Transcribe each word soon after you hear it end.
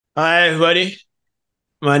Hi, everybody.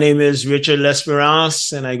 My name is Richard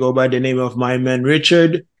Lesperance, and I go by the name of my Men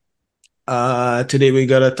Richard. Today, we're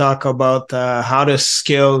going to talk about how to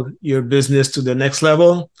scale your business to the next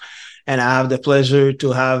level. And I have the pleasure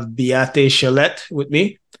to have Beate Chelette with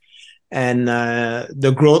me, and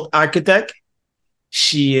the growth architect.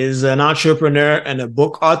 She is an entrepreneur and a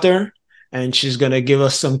book author, and she's going to give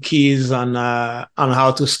us some keys on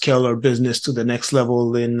how to scale our business to the next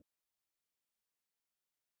level in.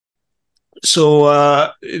 So,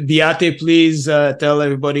 Beate, please tell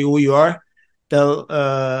everybody who you are. Tell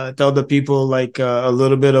the people like a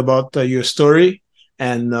little bit about your story,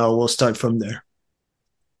 and we'll start from there.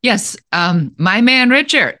 Yes, my man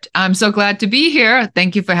Richard. I'm so glad to be here.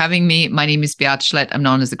 Thank you for having me. My name is Beate Chelette. I'm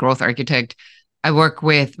known as the growth architect. I work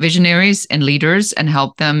with visionaries and leaders and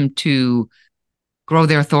help them to grow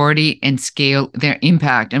their authority and scale their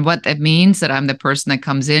impact. And what that means that I'm the person that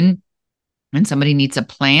comes in and somebody needs a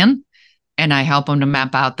plan, and I help them to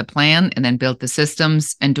map out the plan and then build the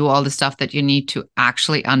systems and do all the stuff that you need to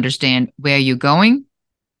actually understand where you're going.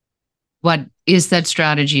 What is that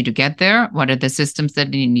strategy to get there? What are the systems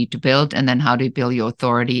that you need to build? And then how do you build your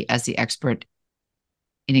authority as the expert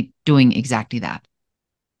in doing exactly that?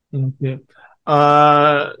 Okay.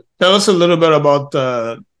 Tell us a little bit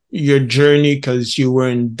about your journey because you were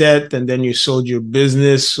in debt and then you sold your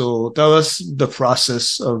business. So tell us the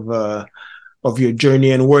process of your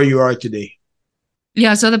journey and where you are today.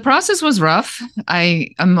 Yeah, so the process was rough.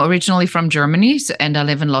 I am originally from Germany and I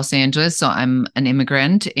live in Los Angeles. So I'm an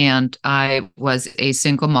immigrant and I was a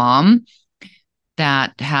single mom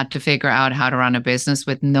that had to figure out how to run a business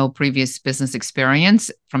with no previous business experience.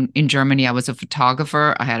 From in Germany, I was a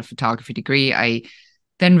photographer. I had a photography degree. I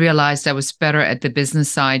then realized I was better at the business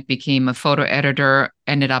side, became a photo editor,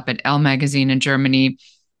 ended up at Elle magazine in Germany,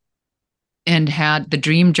 and had the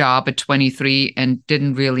dream job at 23 and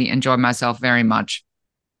didn't really enjoy myself very much.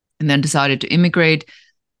 And then decided to immigrate,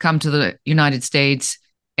 come to the United States,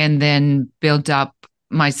 and then built up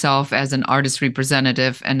myself as an artist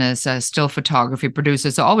representative and as a still photography producer.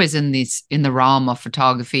 So always in the realm of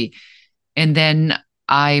photography. And then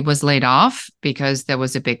I was laid off because there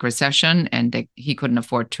was a big recession and he couldn't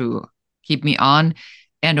afford to keep me on.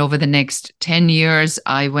 And over the next 10 years,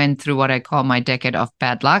 I went through what I call my decade of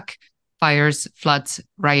bad luck: fires, floods,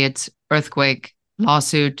 riots, earthquake,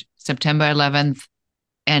 lawsuit, September 11th,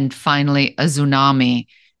 and finally a tsunami.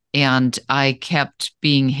 And I kept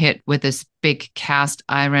being hit with this big cast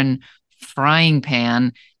iron frying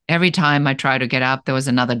pan. Every time I tried to get up, there was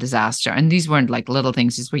another disaster. And these weren't like little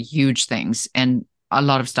things, these were huge things and a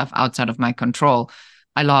lot of stuff outside of my control.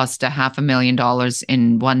 I lost $500,000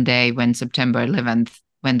 in one day when September 11th,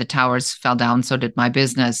 when the towers fell down, so did my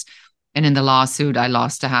business. And in the lawsuit, I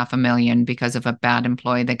lost $500,000 because of a bad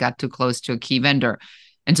employee that got too close to a key vendor.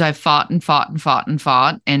 And so I fought and fought and fought and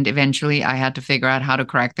fought. And eventually I had to figure out how to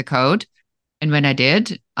crack the code. And when I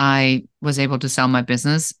did, I was able to sell my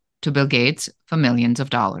business to Bill Gates for millions of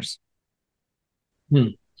dollars.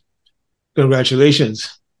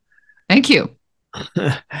 Congratulations. Thank you.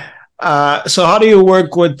 So how do you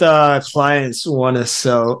work with clients who want to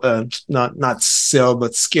sell, not sell,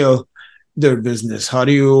 but scale their business? How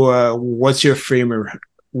do you, what's your framework?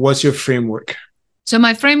 What's your framework? So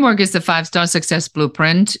my framework is the 5-star success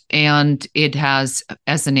blueprint, and it has,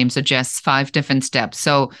 as the name suggests, 5 different steps.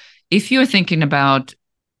 So if you're thinking about,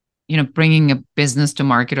 bringing a business to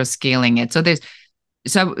market or scaling it, so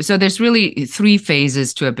there's really 3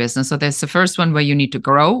 phases to a business. So there's the first one where you need to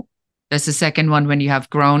grow. There's the second one when you have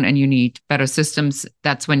grown and you need better systems.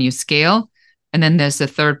 That's when you scale. And then there's the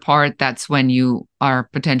third part. That's when you are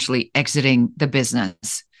potentially exiting the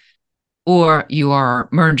business, or you are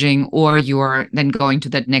merging, or you are then going to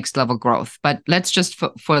that next level growth. But let's just,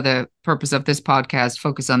 for the purpose of this podcast,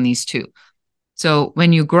 focus on these 2. So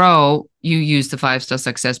when you grow, you use the 5-star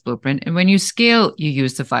success blueprint. And when you scale, you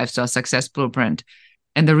use the 5-star success blueprint.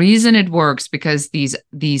 And the reason it works, because these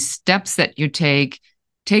steps that you take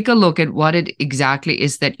a look at what it exactly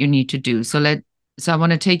is that you need to do. So I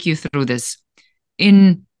want to take you through this.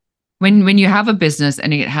 When you have a business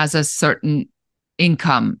and it has a certain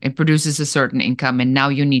income, it produces a certain income, and now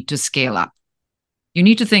you need to scale up. You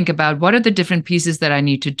need to think about what are the different pieces that I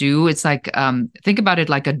need to do. It's like, think about it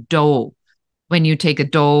like a dough. When you take a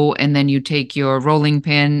dough and then you take your rolling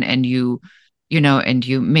pin and you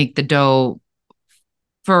make the dough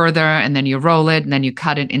further, and then you roll it and then you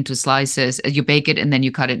cut it into slices. You bake it and then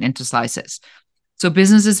you cut it into slices. So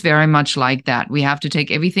business is very much like that. We have to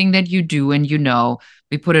take everything that you do and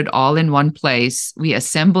we put it all in one place. We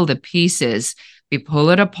assemble the pieces, we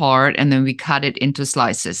pull it apart, and then we cut it into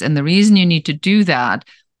slices. And the reason you need to do that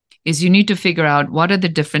is you need to figure out what are the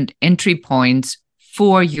different entry points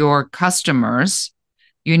for your customers.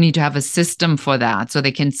 You need to have a system for that so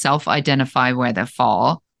they can self-identify where they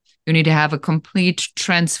fall. You need to have a complete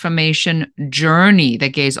transformation journey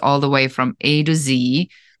that goes all the way from A to Z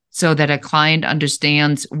so that a client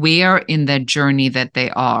understands where in that journey that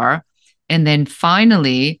they are. And then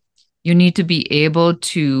finally, you need to be able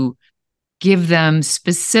to give them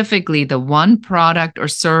specifically the one product or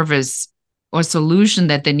service or solution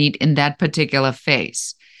that they need in that particular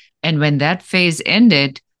phase. And when that phase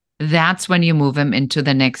ended, that's when you move them into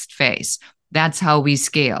the next phase. That's how we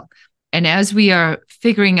scale. And as we are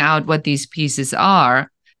figuring out what these pieces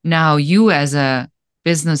are, now you as a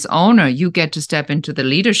business owner, you get to step into the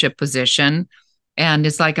leadership position. And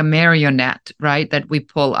it's like a marionette, right? That we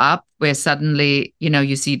pull up where suddenly,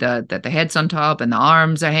 you see the head's on top and the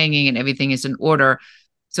arms are hanging and everything is in order.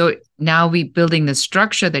 So now we're building the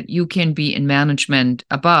structure that you can be in management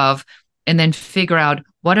above and then figure out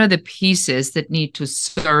what are the pieces that need to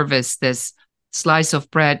service this slice of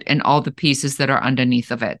bread and all the pieces that are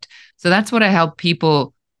underneath of it. So that's what I help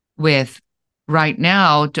people with right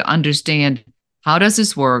now to understand, how does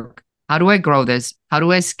this work? How do I grow this? How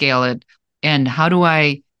do I scale it? And how do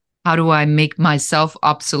I make myself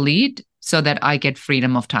obsolete so that I get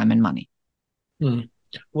freedom of time and money?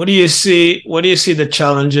 What do you see the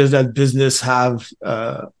challenges that business have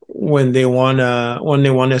when they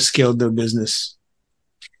wanna scale their business?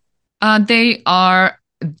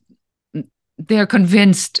 They're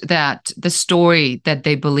convinced that the story that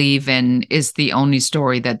they believe in is the only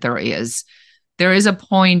story that there is. There is a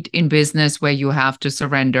point in business where you have to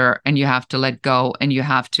surrender and you have to let go and you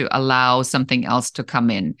have to allow something else to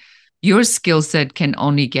come in. Your skill set can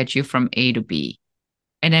only get you from A to B.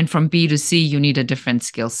 And then from B to C, you need a different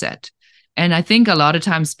skill set. And I think a lot of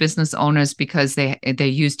times business owners, because they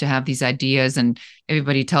used to have these ideas and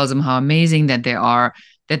everybody tells them how amazing that they are,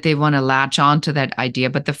 that they want to latch on to that idea.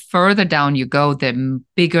 But the further down you go, the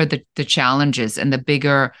bigger the challenges and the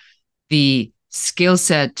bigger the skill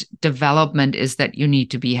set development is that you need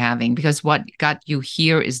to be having, because what got you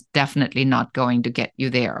here is definitely not going to get you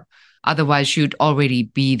there. Otherwise, you'd already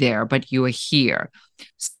be there, but you are here.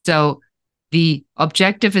 So the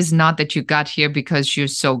objective is not that you got here because you're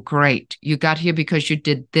so great. You got here because you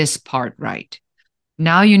did this part right.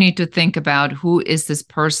 Now you need to think about, who is this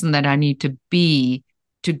person that I need to be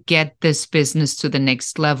to get this business to the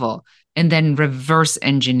next level, and then reverse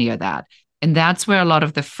engineer that. And that's where a lot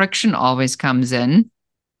of the friction always comes in,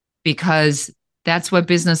 because that's where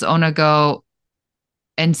business owners go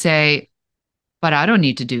and say, but I don't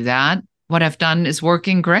need to do that. What I've done is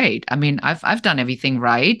working great. I mean, I've done everything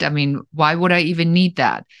right. I mean, why would I even need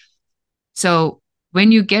that? So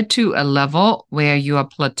when you get to a level where you are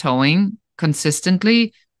plateauing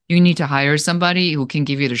consistently, you need to hire somebody who can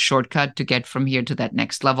give you the shortcut to get from here to that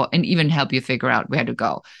next level and even help you figure out where to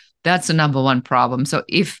go. That's the number one problem. So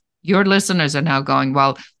if your listeners are now going,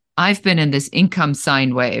 well, I've been in this income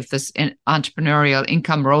sine wave, this entrepreneurial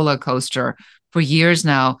income roller coaster for years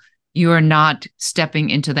now, you are not stepping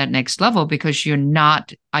into that next level because you're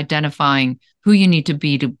not identifying who you need to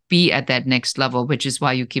be at that next level, which is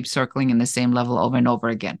why you keep circling in the same level over and over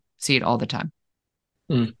again. See it all the time.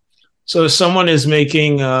 So if someone is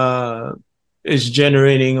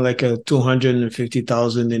generating like a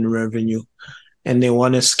 250,000 in revenue, and they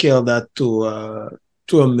want to scale that to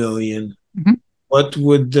 $1 million, what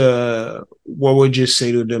would you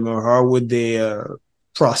say to them, or how would they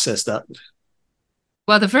process that?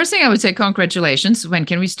 Well, the first thing I would say, congratulations. When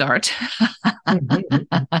can we start?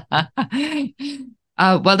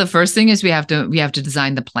 Well, the first thing is we have to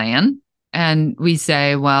design the plan, and we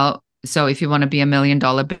say, well, so if you want to be $1 million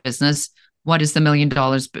business, what is the $1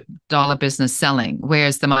 million business selling?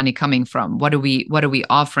 Where's the money coming from? What are we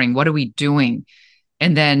offering? What are we doing?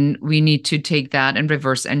 And then we need to take that and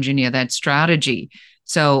reverse engineer that strategy.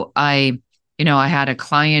 So I had a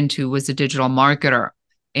client who was a digital marketer,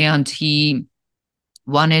 and he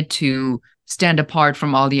wanted to stand apart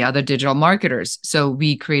from all the other digital marketers. So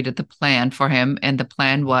we created the plan for him. And the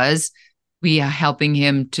plan was, we are helping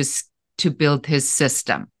him to build his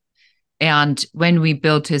system. And when we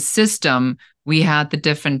built his system, we had the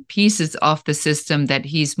different pieces of the system that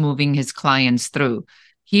he's moving his clients through.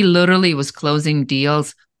 He literally was closing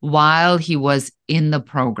deals while he was in the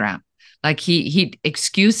program. Like he'd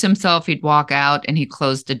excuse himself, he'd walk out and he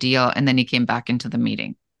closed the deal, and then he came back into the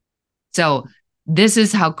meeting. So this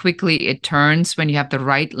is how quickly it turns when you have the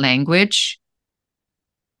right language,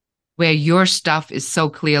 where your stuff is so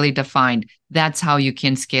clearly defined. That's how you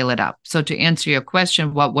can scale it up. So to answer your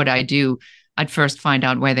question, what would I do? I'd first find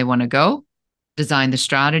out where they want to go. design the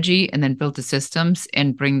strategy, and then build the systems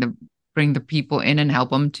and bring the people in and help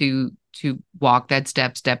them to walk that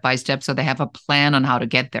step by step, so they have a plan on how to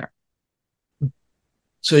get there.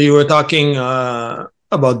 So you were talking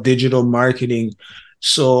about digital marketing.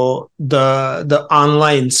 So the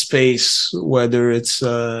online space, whether it's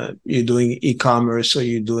you're doing e-commerce or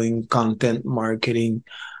you're doing content marketing,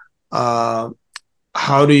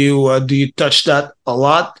 how do you touch that a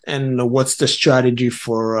lot, and what's the strategy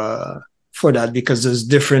for that? Because there's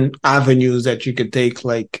different avenues that you could take,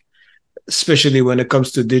 like especially when it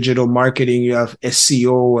comes to digital marketing, you have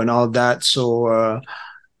SEO and all that. So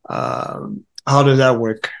how does that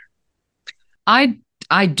work? I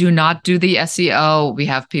do not do the SEO. We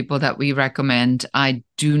have people that we recommend. I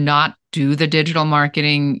do not do the digital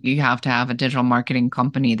marketing. You have to have a digital marketing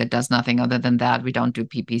company that does nothing other than that. We don't do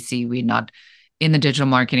PPC. We're not in the digital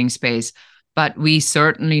marketing space. But we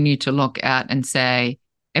certainly need to look at and say,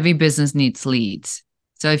 every business needs leads.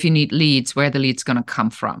 So if you need leads, where are the leads going to come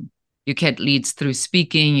from? You get leads through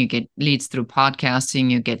speaking, you get leads through podcasting,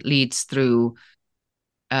 you get leads through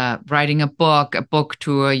writing a book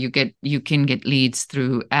tour. You can get leads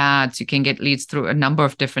through ads. You can get leads through a number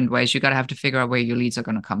of different ways. You got to have to figure out where your leads are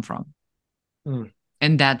going to come from.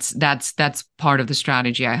 And that's part of the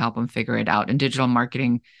strategy. I help them figure it out. And digital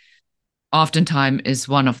marketing oftentimes is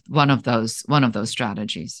one of those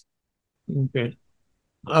strategies. Okay.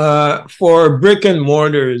 For brick and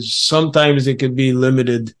mortars, sometimes it could be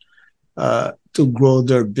limited to grow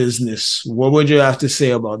their business. What would you have to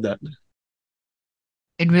say about that?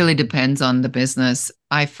 It really depends on the business.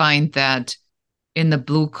 I find that in the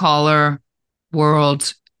blue collar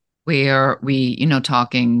world, where we,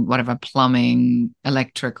 talking whatever, plumbing,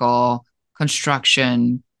 electrical,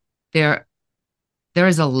 construction, there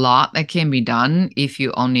is a lot that can be done if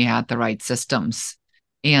you only had the right systems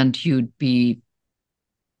and you'd be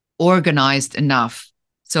organized enough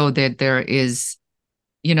so that there is,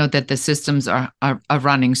 that the systems are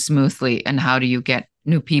running smoothly. And how do you get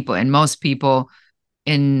new people? And most people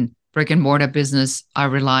in brick and mortar business are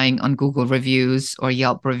relying on Google reviews or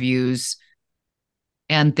Yelp reviews,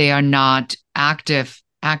 and they are not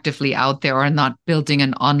actively out there or not building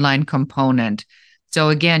an online component. So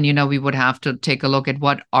again, we would have to take a look at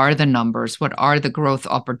what are the numbers, what are the growth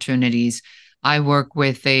opportunities. I work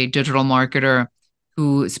with a digital marketer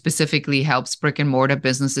who specifically helps brick and mortar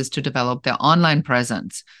businesses to develop their online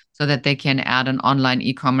presence so that they can add an online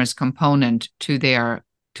e-commerce component to their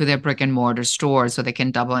brick and mortar store, so they can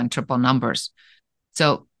double and triple numbers.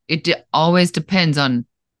 So it always depends on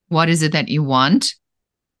what is it that you want,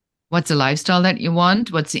 what's the lifestyle that you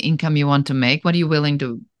want, what's the income you want to make, what are you willing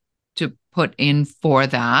to put in for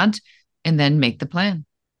that, and then make the plan.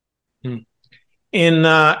 In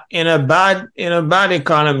a bad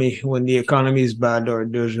economy, when the economy is bad or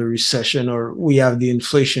there's a recession or we have the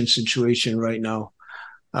inflation situation right now,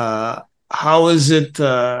 how is it?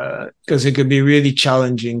 Because it could be really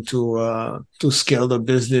challenging to scale the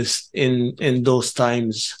business in those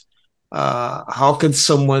times. How could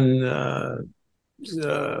someone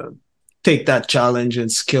take that challenge and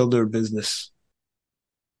scale their business?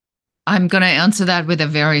 I'm going to answer that with a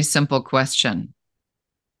very simple question.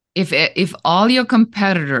 If all your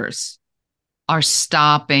competitors are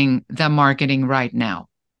stopping the marketing right now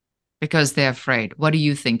because they're afraid, what do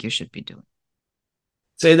you think you should be doing?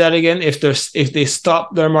 Say that again. If they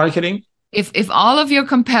stop their marketing? If all of your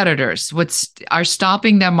competitors are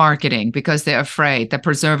stopping their marketing because they're afraid, they're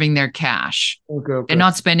preserving their cash, okay. They're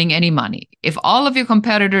not spending any money. If all of your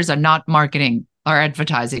competitors are not marketing or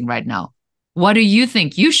advertising right now, what do you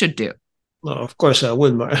think you should do? Well, of course, I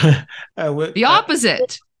would. I would. The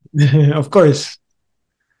opposite. Of course.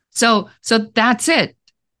 So that's it.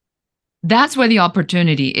 That's where the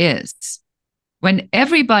opportunity is. When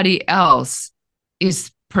everybody else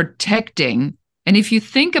is protecting, and if you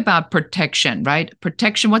think about protection, right?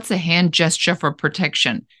 Protection, what's the hand gesture for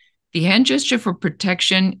protection? The hand gesture for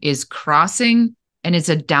protection is crossing, and it's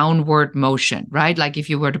a downward motion, right? Like if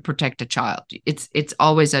you were to protect a child, it's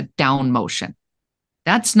always a down motion.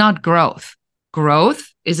 That's not growth.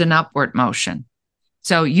 Growth is an upward motion.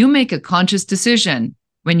 So you make a conscious decision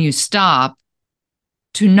when you stop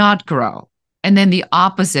to not grow. And then the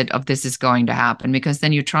opposite of this is going to happen, because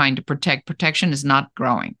then you're trying to protect. Protection is not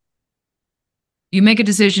growing. You make a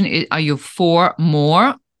decision. Are you for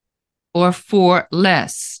more or for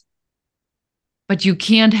less? But you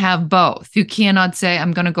can't have both. You cannot say,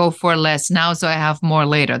 I'm going to go for less now so I have more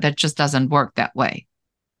later. That just doesn't work that way.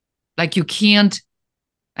 Like you can't.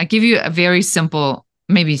 I give you a very simple,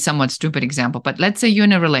 maybe somewhat stupid example, but let's say you're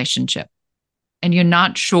in a relationship and you're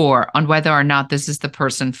not sure on whether or not this is the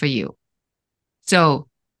person for you. So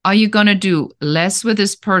Are you going to do less with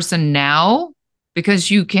this person now because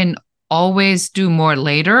you can always do more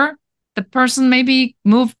later? The person may be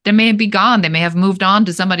moved, they may be gone. They may have moved on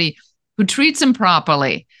to somebody who treats them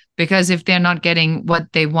properly, because if they're not getting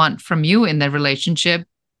what they want from you in the relationship,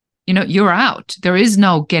 you're out. There is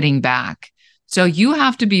no getting back. So you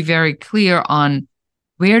have to be very clear on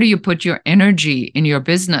where do you put your energy in your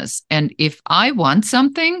business. And if I want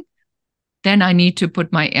something, then I need to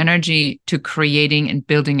put my energy to creating and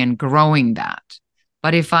building and growing that.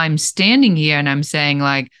 But if I'm standing here and I'm saying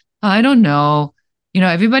like, I don't know,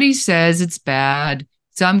 everybody says it's bad,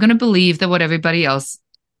 so I'm going to believe that what everybody else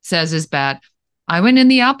says is bad. I went in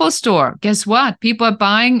the Apple store. Guess what? People are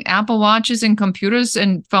buying Apple Watches and computers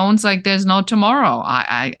and phones like there's no tomorrow.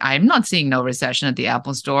 I'm not seeing no recession at the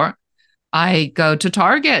Apple store. I go to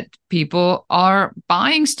Target. People are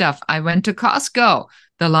buying stuff. I went to Costco.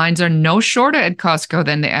 The lines are no shorter at Costco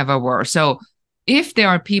than they ever were. So if there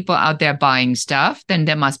are people out there buying stuff, then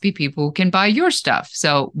there must be people who can buy your stuff.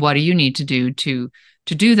 So what do you need to do to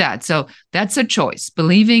do that? So that's a choice.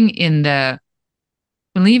 Believing in that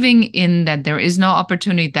there is no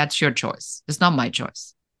opportunity, that's your choice. It's not my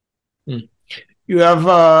choice. You have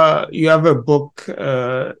a book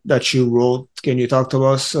that you wrote. Can you talk to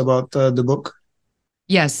us about the book?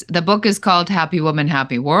 Yes, the book is called Happy Woman,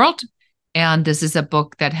 Happy World. And this is a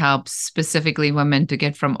book that helps specifically women to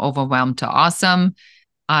get from overwhelmed to awesome.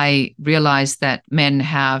 I realized that men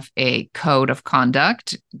have a code of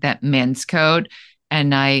conduct, that men's code,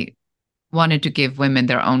 and I wanted to give women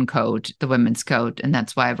their own code, the women's code. And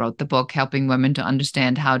that's why I wrote the book, helping women to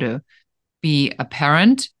understand how to be a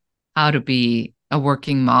parent, how to be a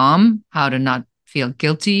working mom, how to not feel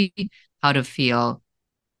guilty, how to feel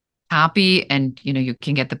happy. And, you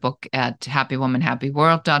can get the book at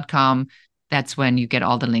happywomanhappyworld.com. That's when you get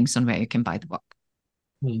all the links on where you can buy the book.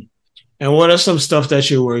 And what are some stuff that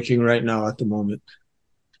you're working right now at the moment?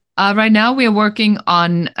 Right now, we are working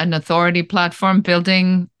on an authority platform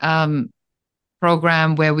building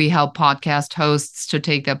program where we help podcast hosts to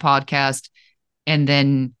take their podcast, and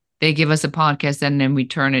then they give us a podcast, and then we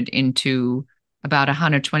turn it into about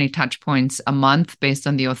 120 touch points a month based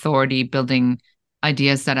on the authority building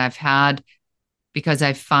ideas that I've had, because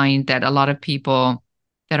I find that a lot of people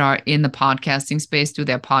that are in the podcasting space do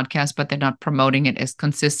their podcast, but they're not promoting it as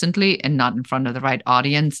consistently and not in front of the right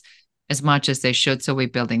audience as much as they should. So we're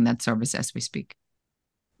building that service as we speak.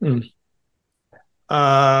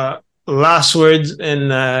 Last words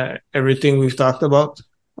in everything we've talked about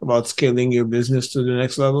scaling your business to the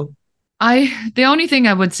next level? The only thing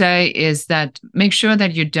I would say is that make sure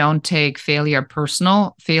that you don't take failure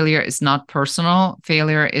personal. Failure is not personal.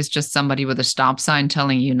 Failure is just somebody with a stop sign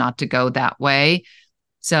telling you not to go that way.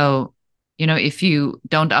 So, if you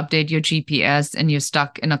don't update your GPS and you're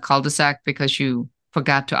stuck in a cul-de-sac because you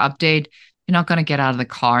forgot to update, you're not going to get out of the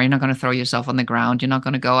car. You're not going to throw yourself on the ground. You're not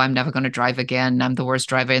going to go, I'm never going to drive again. I'm the worst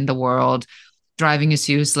driver in the world. Driving is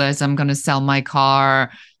useless. I'm going to sell my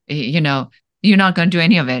car. You're not going to do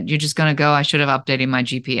any of it. You're just going to go, I should have updated my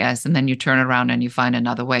GPS. And then you turn around and you find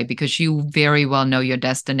another way because you very well know your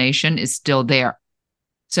destination is still there.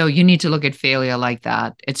 So you need to look at failure like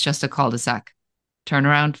that. It's just a cul-de-sac. Turn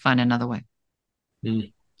around, find another way.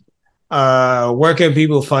 Where can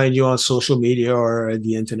people find you on social media or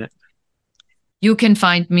the internet? You can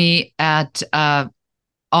find me at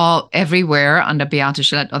everywhere under Beate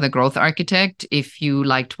Chelette or the Growth Architect. If you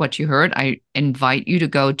liked what you heard, I invite you to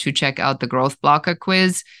go to check out the Growth Blocker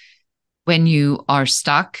quiz. When you are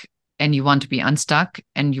stuck and you want to be unstuck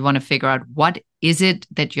and you want to figure out what is it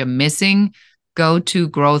that you're missing, go to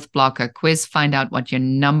Growth Blocker quiz, find out what your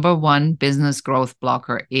number one business growth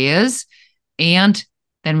blocker is, and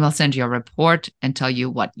then we'll send you a report and tell you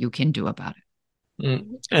what you can do about it.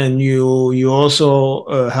 And you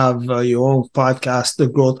also have your own podcast, The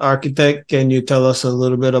Growth Architect. Can you tell us a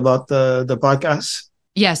little bit about the podcast?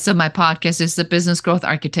 Yes. So my podcast is the Business Growth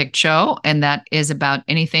Architect Show, and that is about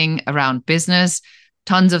anything around business,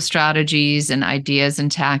 tons of strategies and ideas and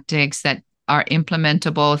tactics that are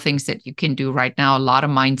implementable, things that you can do right now, a lot of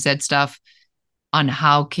mindset stuff on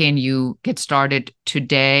how can you get started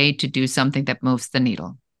today to do something that moves the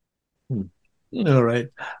needle. All right.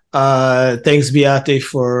 Thanks, Beate,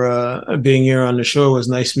 for being here on the show. It was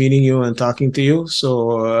nice meeting you and talking to you.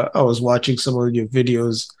 So I was watching some of your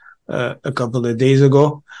videos a couple of days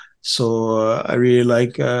ago. So I really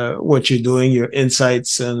like what you're doing, your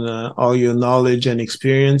insights and all your knowledge and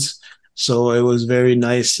experience. So it was very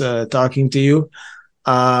nice talking to you.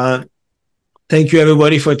 Thank you,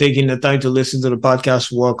 everybody, for taking the time to listen to the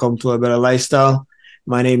podcast. Welcome to A Better Lifestyle.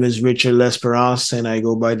 My name is Richard Lesperance, and I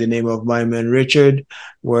go by the name of My Men Richard.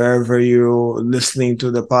 Wherever you're listening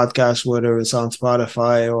to the podcast, whether it's on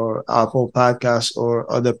Spotify or Apple Podcasts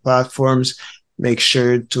or other platforms, make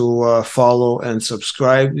sure to follow and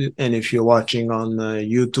subscribe. And if you're watching on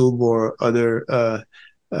YouTube or other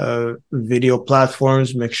video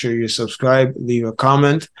platforms, make sure you subscribe, leave a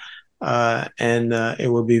comment, and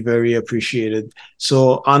it will be very appreciated.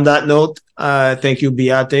 So, on that note, thank you,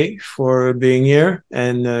 Beate, for being here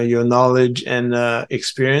and your knowledge and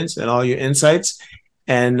experience and all your insights.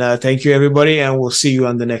 And thank you, everybody, and we'll see you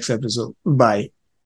on the next episode. Bye.